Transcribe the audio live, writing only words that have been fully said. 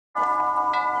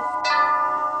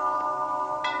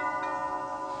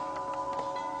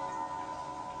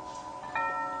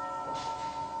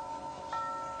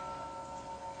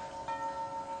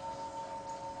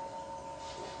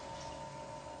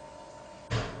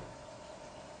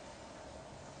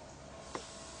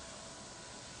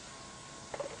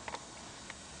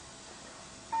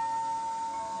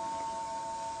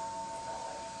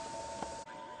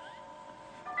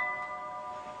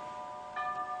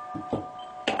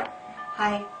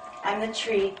Hi, I'm the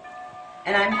tree,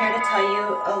 and I'm here to tell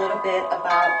you a little bit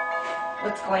about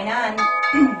what's going on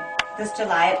this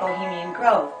July at Bohemian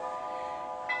Grove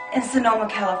in Sonoma,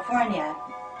 California.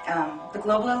 The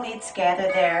global elites gather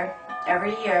there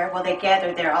every year. Well, they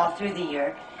gather there all through the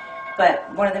year,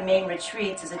 but one of the main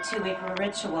retreats is a 2-week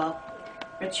ritual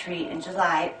retreat in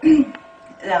July.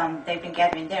 They've been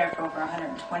gathering there for over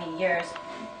 120 years.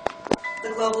 The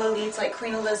global elites like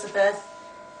Queen Elizabeth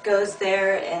goes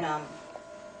there, and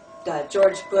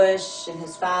George Bush and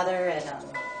his father, and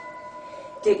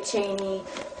Dick Cheney,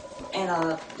 and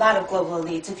a lot of global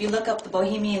elites. If you look up the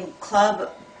Bohemian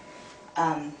Club,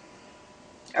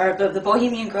 or the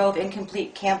Bohemian Grove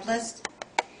Incomplete Camp List,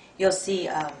 you'll see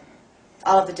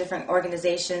all of the different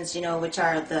organizations, you know, which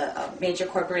are the major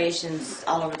corporations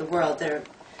all over the world that are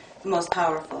the most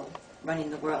powerful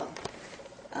running the world.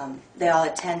 They all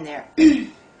attend there.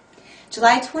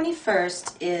 July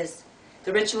 21st is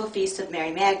the ritual feast of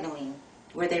Mary Magdalene,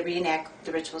 where they reenact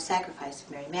the ritual sacrifice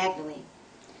of Mary Magdalene.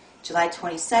 July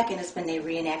 22nd is when they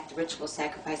reenact the ritual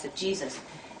sacrifice of Jesus.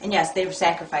 And yes, they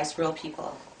sacrifice real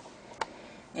people.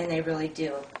 And they really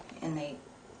do. And they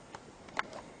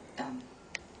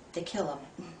kill them.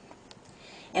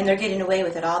 And they're getting away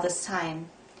with it all this time.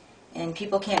 And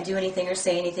people can't do anything or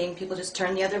say anything. People just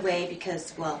turn the other way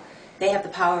because, well, they have the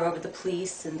power over the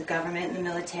police and the government and the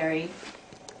military.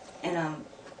 And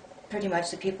pretty much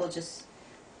the people just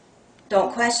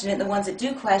don't question it. The ones that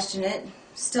do question it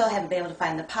still haven't been able to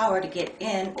find the power to get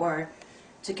in or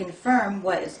to confirm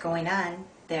what is going on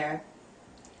there.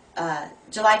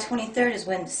 July 23rd is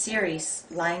when Ceres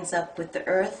lines up with the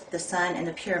earth, the sun, and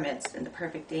the pyramids in the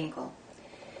perfect angle.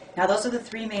 Now those are the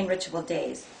 3 main ritual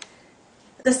days.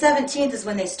 The 17th is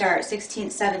when they start. 16th,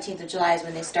 17th of July is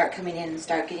when they start coming in and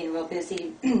start getting real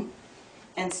busy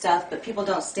and stuff. But people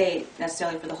don't stay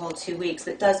necessarily for the whole 2 weeks.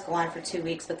 It does go on for 2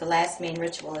 weeks, but the last main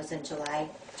ritual is in July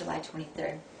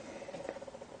 23rd.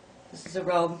 This is a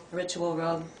robe, a ritual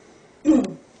robe.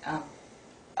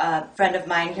 A friend of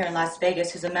mine here in Las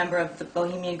Vegas, who's a member of the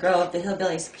Bohemian Grove, the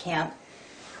Hillbillies camp,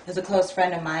 is a close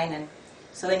friend of mine. And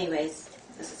so anyways,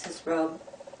 this is his robe.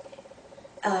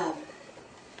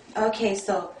 Okay,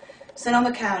 so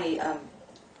Sonoma County,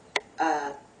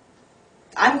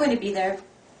 I'm going to be there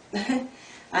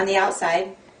on the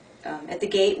outside, at the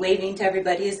gate, waving to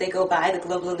everybody as they go by. The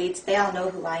global elites, they all know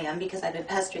who I am because I've been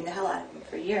pestering the hell out of them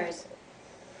for years.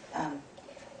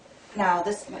 Now,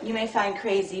 this you may find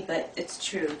crazy, but it's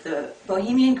true. The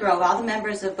Bohemian Grove, all the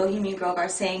members of Bohemian Grove are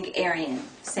saying Arian,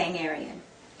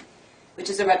 which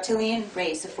is a reptilian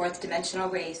race, a 4th dimensional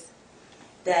race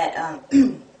that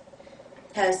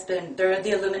they're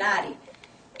the Illuminati,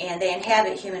 and they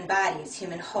inhabit human bodies,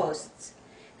 human hosts.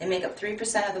 They make up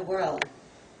 3% of the world,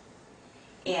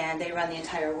 and they run the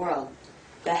entire world.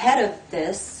 The head of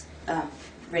this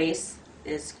race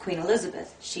is Queen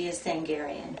Elizabeth. She is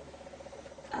Sangarian,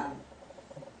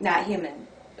 not human.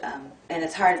 And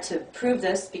it's hard to prove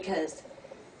this because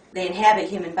they inhabit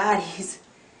human bodies,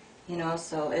 you know,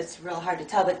 so it's real hard to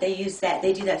tell. But they use that,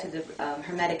 they do that through the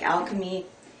Hermetic alchemy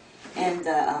and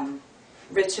the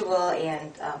ritual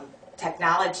and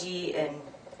technology and,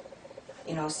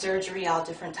 you know, surgery, all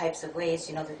different types of ways,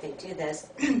 you know, that they do this.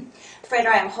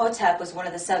 Hotep was one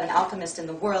of the 7 alchemists in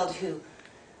the world who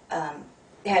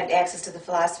had access to the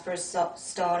Philosopher's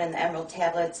Stone and the Emerald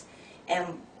Tablets,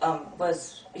 and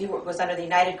was under the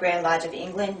United Grand Lodge of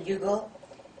England, UGL,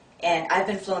 and I've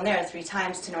been flown there 3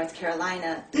 times to North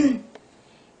Carolina.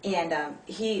 And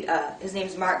his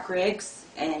name's Mark Griggs,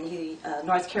 and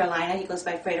North Carolina. He goes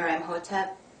by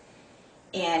Hotep,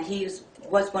 and he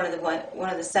was one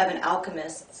of the 7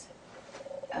 alchemists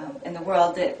in the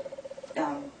world that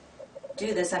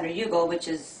do this under UGL, which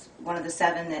is one of the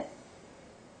 7 that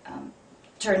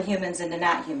turn humans into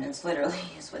not humans. Literally,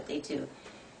 is what they do.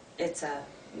 It's a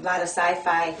lot of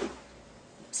sci-fi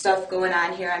stuff going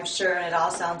on here, I'm sure, and it all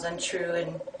sounds untrue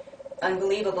and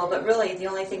unbelievable, but really the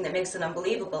only thing that makes it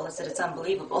unbelievable is that it's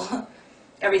unbelievable.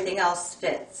 Everything else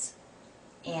fits.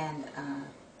 And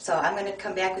so I'm going to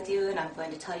come back with you, and I'm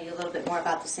going to tell you a little bit more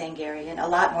about the Sangarian, a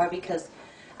lot more, because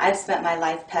I've spent my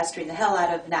life pestering the hell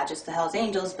out of not just the Hells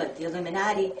Angels, but the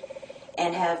Illuminati,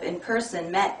 and have in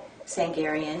person met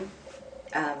Sangarian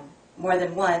more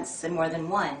than once and more than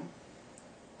one,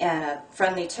 and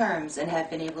friendly terms, and have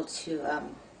been able to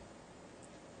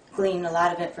glean a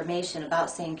lot of information about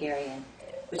Sangarian,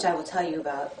 which I will tell you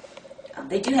about.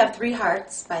 They do have 3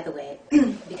 hearts, by the way,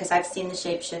 because I've seen the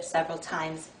shapeshift several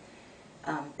times.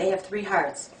 They have 3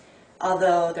 hearts,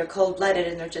 although they're cold-blooded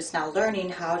and they're just now learning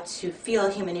how to feel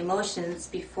human emotions.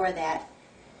 Before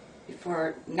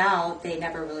now, they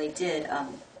never really did.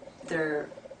 They're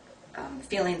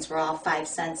feelings were all five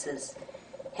senses.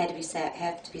 Have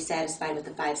to be satisfied with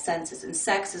the five senses. And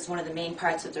sex is one of the main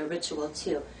parts of their ritual,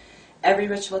 too. Every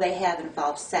ritual they have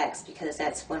involves sex because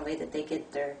that's one way that they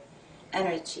get their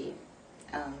energy.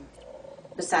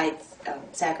 Besides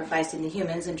sacrificing the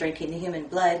humans and drinking the human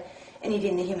blood and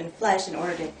eating the human flesh in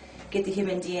order to get the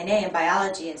human DNA and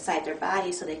biology inside their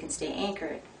body so they can stay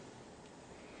anchored.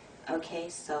 Okay,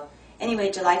 so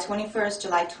anyway, July 21st,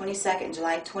 July 22nd, and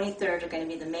July 23rd are going to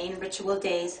be the main ritual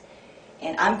days,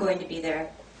 and I'm going to be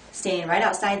there, staying right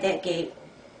outside that gate,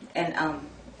 and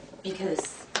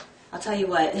because I'll tell you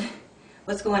what,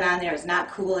 what's going on there is not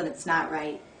cool and it's not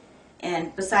right.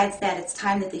 And besides that, it's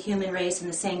time that the human race and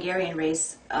the Sangarian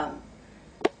race,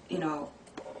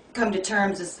 come to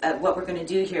terms as what we're going to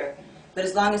do here. But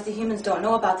as long as the humans don't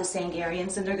know about the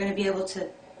Sangarians, then they're going to be able to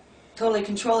totally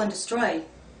control and destroy.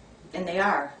 And they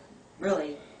are,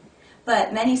 really.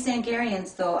 But many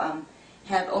Sangarians, though,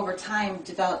 have over time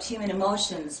developed human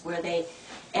emotions where they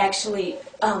actually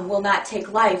will not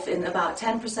take life. And about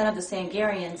 10% of the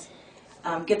Sangarians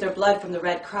get their blood from the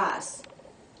Red Cross.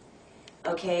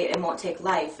 Okay, and won't take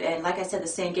life. And like I said, the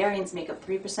Sangarians make up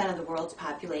 3% of the world's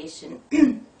population.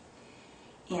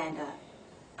 And,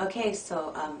 okay,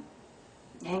 so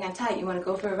hang on tight. You want to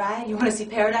go for a ride? You want to see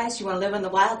paradise? You want to live on the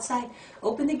wild side?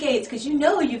 Open the gates, because you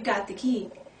know you've got the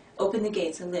key. Open the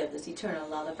gates and live this eternal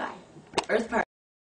lullaby. Earth Party.